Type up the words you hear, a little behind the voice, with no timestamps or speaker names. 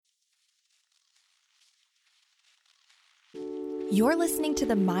You're listening to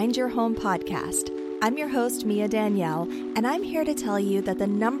the Mind Your Home podcast. I'm your host, Mia Danielle, and I'm here to tell you that the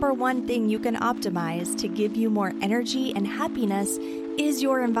number one thing you can optimize to give you more energy and happiness is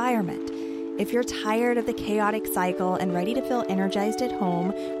your environment. If you're tired of the chaotic cycle and ready to feel energized at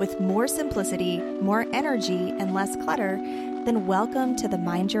home with more simplicity, more energy, and less clutter, then welcome to the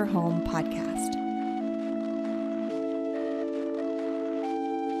Mind Your Home podcast.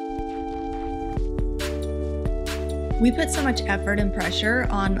 We put so much effort and pressure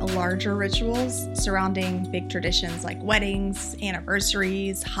on larger rituals surrounding big traditions like weddings,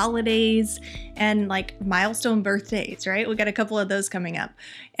 anniversaries, holidays, and like milestone birthdays, right? We got a couple of those coming up.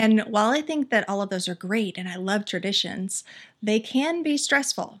 And while I think that all of those are great and I love traditions, they can be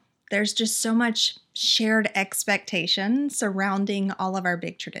stressful. There's just so much shared expectation surrounding all of our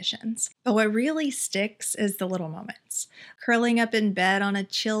big traditions. But what really sticks is the little moments. Curling up in bed on a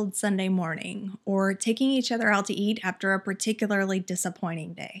chilled Sunday morning, or taking each other out to eat after a particularly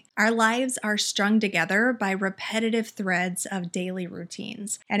disappointing day. Our lives are strung together by repetitive threads of daily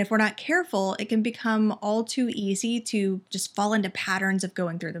routines. And if we're not careful, it can become all too easy to just fall into patterns of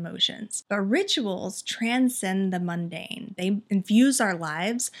going through the motions. But rituals transcend the mundane. They infuse our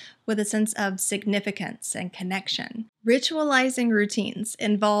lives with a sense of significance and connection. Ritualizing routines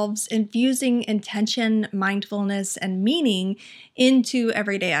involves infusing intention, mindfulness, and meaning into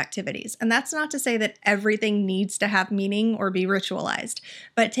everyday activities. And that's not to say that everything needs to have meaning or be ritualized,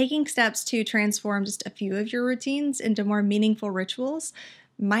 but taking steps to transform just a few of your routines into more meaningful rituals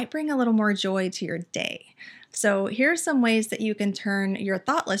might bring a little more joy to your day. So here are some ways that you can turn your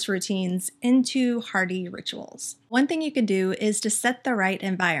thoughtless routines into hearty rituals. One thing you can do is to set the right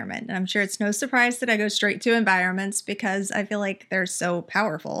environment. And I'm sure it's no surprise that I go straight to environments because I feel like they're so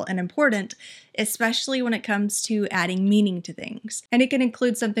powerful and important, especially when it comes to adding meaning to things. And it can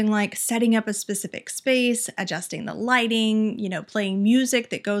include something like setting up a specific space, adjusting the lighting, playing music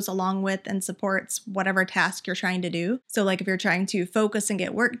that goes along with and supports whatever task you're trying to do. So like if you're trying to focus and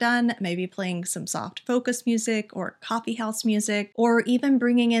get work done, maybe playing some soft focus music or coffee house music, or even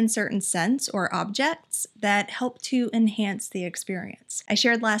bringing in certain scents or objects that help to enhance the experience. I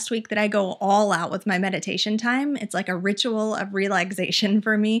shared last week that I go all out with my meditation time. It's like a ritual of relaxation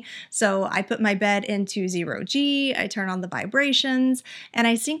for me. So I put my bed into 0G, I turn on the vibrations, and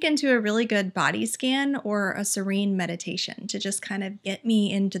I sink into a really good body scan or a serene meditation to just kind of get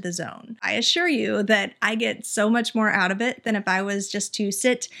me into the zone. I assure you that I get so much more out of it than if I was just to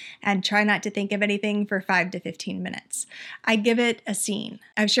sit and try not to think of anything for 5 to 15 minutes. I give it a scene.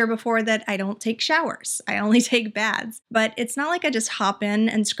 I've shared before that I don't take showers. I only take baths, but it's not like I just hop in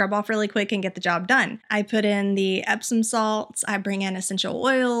and scrub off really quick and get the job done. I put in the Epsom salts, I bring in essential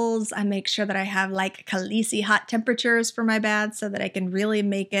oils, I make sure that I have like Khaleesi hot temperatures for my bath so that I can really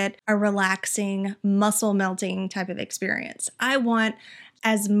make it a relaxing, muscle melting type of experience. I want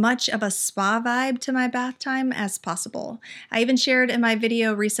as much of a spa vibe to my bath time as possible. I even shared in my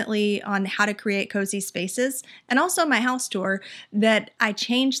video recently on how to create cozy spaces and also my house tour that I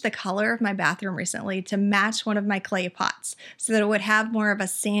changed the color of my bathroom recently to match one of my clay pots so that it would have more of a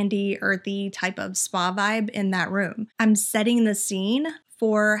sandy, earthy type of spa vibe in that room. I'm setting the scene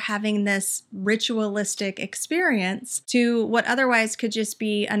for having this ritualistic experience to what otherwise could just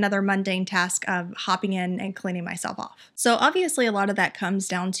be another mundane task of hopping in and cleaning myself off. So obviously a lot of that comes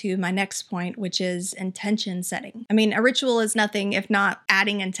down to my next point, which is intention setting. I mean, a ritual is nothing if not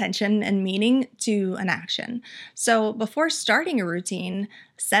adding intention and meaning to an action. So before starting a routine,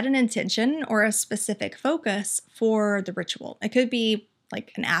 set an intention or a specific focus for the ritual. It could be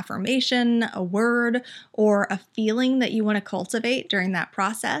like an affirmation, a word, or a feeling that you want to cultivate during that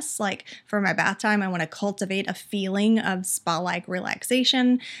process. Like for my bath time, I want to cultivate a feeling of spa-like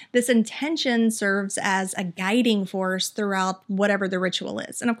relaxation. This intention serves as a guiding force throughout whatever the ritual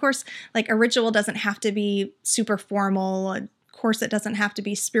is. And of course, like a ritual doesn't have to be super formal. Of course, it doesn't have to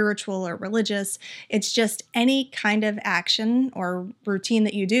be spiritual or religious. It's just any kind of action or routine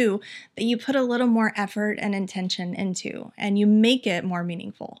that you do that you put a little more effort and intention into, and you make it more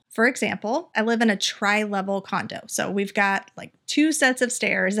meaningful. For example, I live in a tri-level condo. So we've got like 2 sets of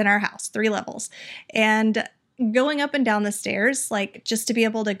stairs in our house, 3 levels. And going up and down the stairs, like just to be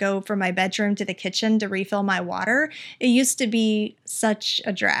able to go from my bedroom to the kitchen to refill my water, it used to be such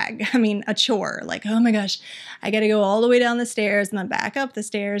a drag. I mean, a chore. Like, oh my gosh, I got to go all the way down the stairs and then back up the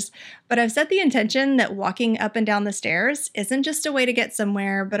stairs. But I've set the intention that walking up and down the stairs isn't just a way to get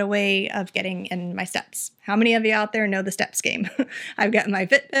somewhere, but a way of getting in my steps. How many of you out there know the steps game? I've got my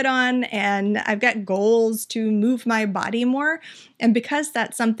Fitbit on and I've got goals to move my body more. And because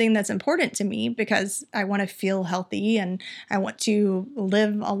that's something that's important to me, because I want to feel healthy and I want to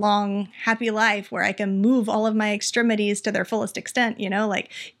live a long, happy life where I can move all of my extremities to their fullest extent, like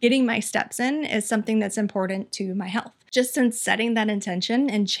getting my steps in is something that's important to my health. Just since setting that intention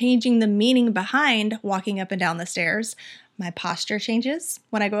and changing the meaning behind walking up and down the stairs, my posture changes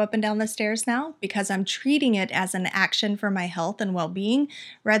when I go up and down the stairs now because I'm treating it as an action for my health and well-being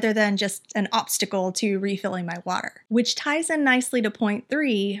rather than just an obstacle to refilling my water. Which ties in nicely to point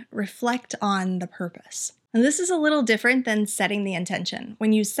 3, reflect on the purpose. And this is a little different than setting the intention.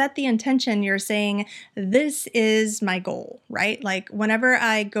 When you set the intention, you're saying, this is my goal, right? Like whenever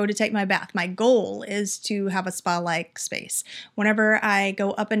I go to take my bath, my goal is to have a spa-like space. Whenever I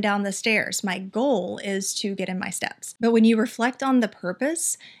go up and down the stairs, my goal is to get in my steps. But when you reflect on the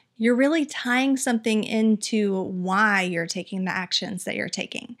purpose, you're really tying something into why you're taking the actions that you're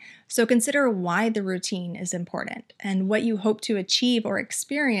taking. So consider why the routine is important and what you hope to achieve or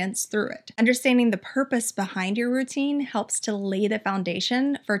experience through it. Understanding the purpose behind your routine helps to lay the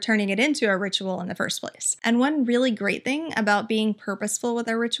foundation for turning it into a ritual in the first place. And one really great thing about being purposeful with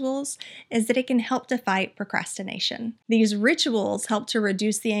our rituals is that it can help to fight procrastination. These rituals help to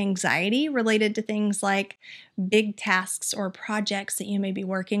reduce the anxiety related to things like big tasks or projects that you may be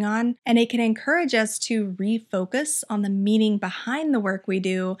working on, and it can encourage us to refocus on the meaning behind the work we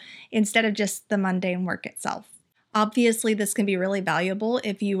do instead of just the mundane work itself. Obviously, this can be really valuable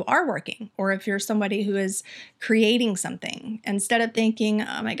if you are working or if you're somebody who is creating something. Instead of thinking,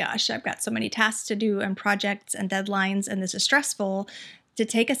 oh my gosh, I've got so many tasks to do and projects and deadlines and this is stressful, to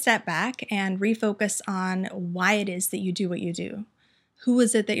take a step back and refocus on why it is that you do what you do. Who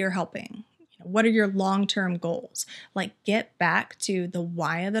is it that you're helping? What are your long-term goals? Like, get back to the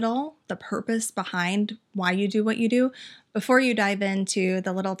why of it all, the purpose behind why you do what you do, before you dive into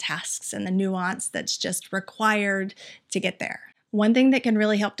the little tasks and the nuance that's just required to get there. One thing that can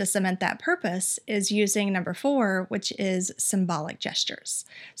really help to cement that purpose is using number 4, which is symbolic gestures.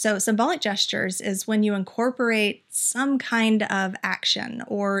 So symbolic gestures is when you incorporate some kind of action,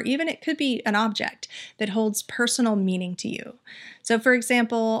 or even it could be an object that holds personal meaning to you. So for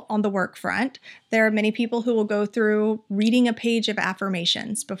example, on the work front, there are many people who will go through reading a page of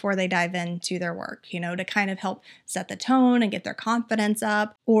affirmations before they dive into their work, to kind of help set the tone and get their confidence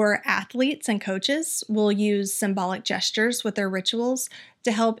up. Or athletes and coaches will use symbolic gestures with their rituals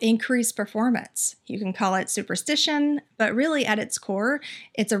to help increase performance. You can call it superstition, but really at its core,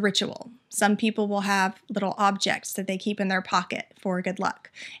 it's a ritual. Some people will have little objects that they keep in their pocket for good luck,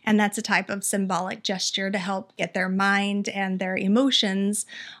 and that's a type of symbolic gesture to help get their mind and their emotions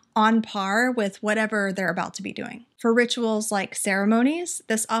on par with whatever they're about to be doing. For rituals like ceremonies,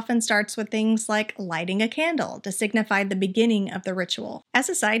 this often starts with things like lighting a candle to signify the beginning of the ritual. As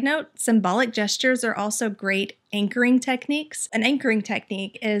a side note, symbolic gestures are also great anchoring techniques. An anchoring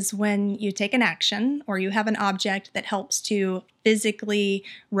technique is when you take an action or you have an object that helps to physically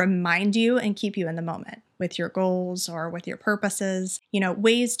remind you and keep you in the moment with your goals or with your purposes,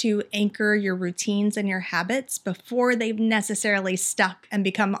 ways to anchor your routines and your habits before they've necessarily stuck and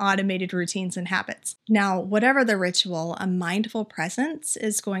become automated routines and habits. Now, whatever the ritual, a mindful presence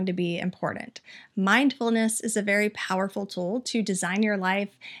is going to be important. Mindfulness is a very powerful tool to design your life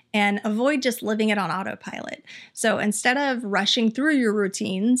and avoid just living it on autopilot. So instead of rushing through your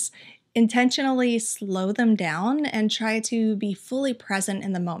routines, intentionally slow them down and try to be fully present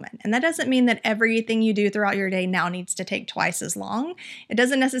in the moment. And that doesn't mean that everything you do throughout your day now needs to take twice as long. It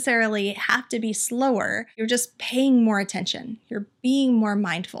doesn't necessarily have to be slower. You're just paying more attention. You're being more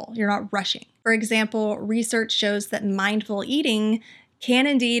mindful. You're not rushing. For example, research shows that mindful eating can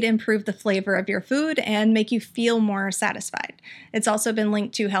indeed improve the flavor of your food and make you feel more satisfied. It's also been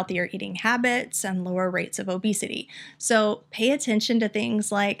linked to healthier eating habits and lower rates of obesity. So pay attention to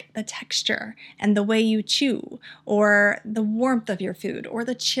things like the texture and the way you chew, or the warmth of your food, or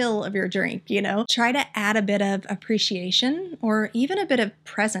the chill of your drink, Try to add a bit of appreciation or even a bit of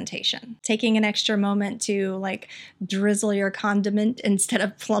presentation. Taking an extra moment to drizzle your condiment instead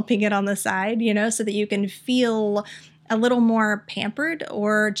of plumping it on the side, so that you can feel a little more pampered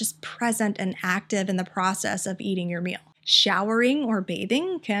or just present and active in the process of eating your meal. Showering or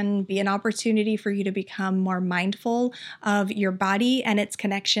bathing can be an opportunity for you to become more mindful of your body and its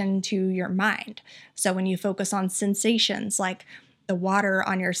connection to your mind. So when you focus on sensations like the water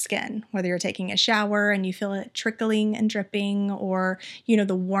on your skin, whether you're taking a shower and you feel it trickling and dripping, or,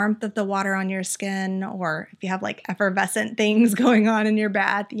 the warmth of the water on your skin, or if you have like effervescent things going on in your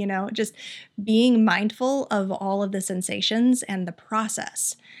bath, just being mindful of all of the sensations and the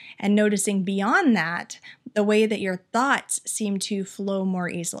process, and noticing beyond that the way that your thoughts seem to flow more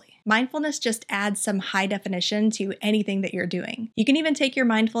easily. Mindfulness just adds some high definition to anything that you're doing. You can even take your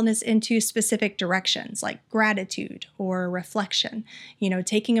mindfulness into specific directions like gratitude or reflection.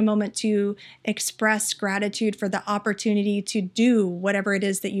 Taking a moment to express gratitude for the opportunity to do whatever it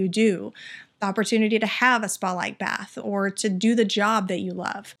is that you do, the opportunity to have a spa-like bath or to do the job that you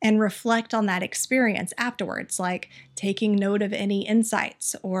love, and reflect on that experience afterwards, like taking note of any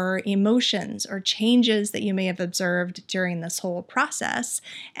insights or emotions or changes that you may have observed during this whole process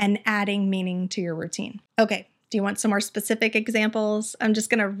and adding meaning to your routine. Okay. Do you want some more specific examples? I'm just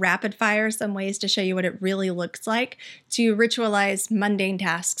going to rapid fire some ways to show you what it really looks like to ritualize mundane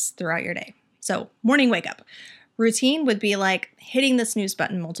tasks throughout your day. So, morning wake up. Routine would be like hitting the snooze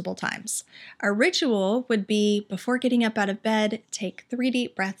button multiple times. A ritual would be before getting up out of bed, take 3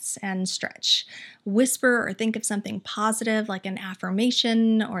 deep breaths and stretch. Whisper or think of something positive like an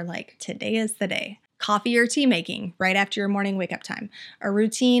affirmation or like today is the day. Coffee or tea making right after your morning wake up time. A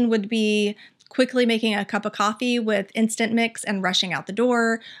routine would be quickly making a cup of coffee with instant mix and rushing out the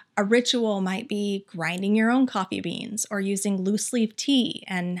door. A ritual might be grinding your own coffee beans or using loose leaf tea.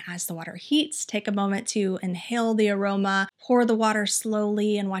 And as the water heats, take a moment to inhale the aroma, pour the water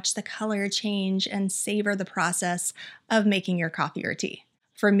slowly and watch the color change and savor the process of making your coffee or tea.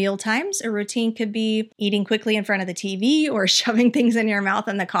 For meal times, a routine could be eating quickly in front of the TV or shoving things in your mouth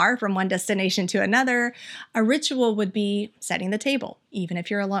in the car from one destination to another. A ritual would be setting the table, even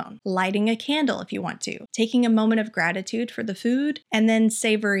if you're alone, lighting a candle if you want to, taking a moment of gratitude for the food, and then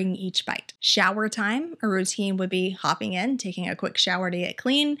savoring each bite. Shower time, a routine would be hopping in, taking a quick shower to get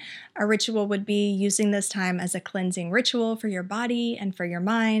clean. A ritual would be using this time as a cleansing ritual for your body and for your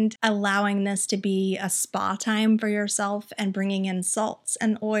mind, allowing this to be a spa time for yourself and bringing in salts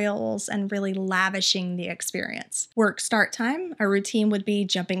and oils and really lavishing the experience. Work start time, a routine would be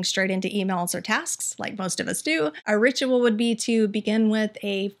jumping straight into emails or tasks like most of us do. A ritual would be to begin with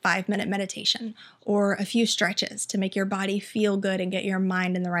a 5-minute meditation or a few stretches to make your body feel good and get your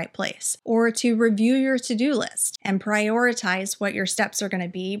mind in the right place, or to review your to-do list and prioritize what your steps are going to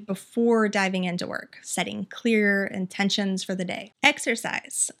be before diving into work, setting clear intentions for the day.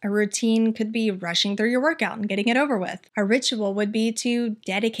 Exercise. A routine could be rushing through your workout and getting it over with. A ritual would be to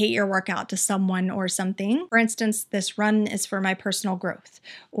dedicate your workout to someone or something. For instance, this run is for my personal growth,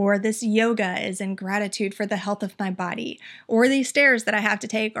 or this yoga is in gratitude for the health of my body, or these stairs that I have to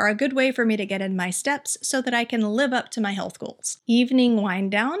take are a good way for me to get in my steps so that I can live up to my health goals. Evening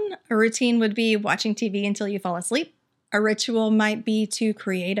wind down, a routine would be watching TV until you fall asleep. A ritual might be to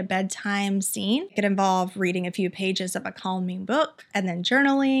create a bedtime scene. It could involve reading a few pages of a calming book and then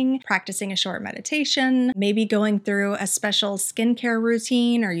journaling, practicing a short meditation, maybe going through a special skincare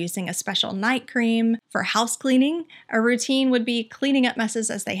routine or using a special night cream. For house cleaning, a routine would be cleaning up messes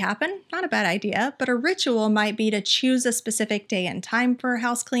as they happen. Not a bad idea, but a ritual might be to choose a specific day and time for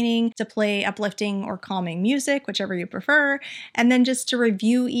house cleaning, to play uplifting or calming music, whichever you prefer, and then just to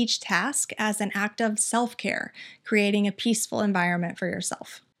review each task as an act of self-care, creating a peaceful environment for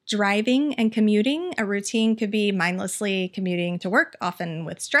yourself. Driving and commuting, a routine could be mindlessly commuting to work, often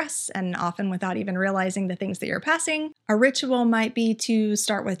with stress and often without even realizing the things that you're passing. A ritual might be to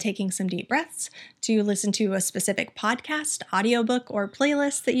start with taking some deep breaths, to listen to a specific podcast, audiobook, or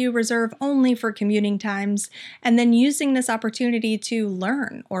playlist that you reserve only for commuting times, and then using this opportunity to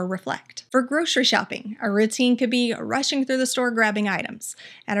learn or reflect. For grocery shopping, a routine could be rushing through the store grabbing items,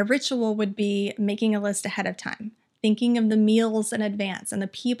 and a ritual would be making a list ahead of time, thinking of the meals in advance and the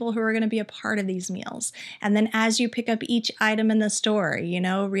people who are going to be a part of these meals. And then as you pick up each item in the store,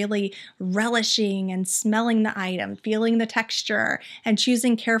 really relishing and smelling the item, feeling the texture, and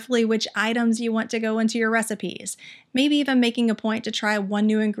choosing carefully which items you want to go into your recipes. Maybe even making a point to try one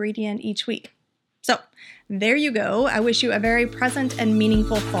new ingredient each week. So there you go. I wish you a very present and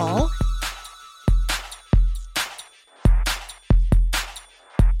meaningful fall.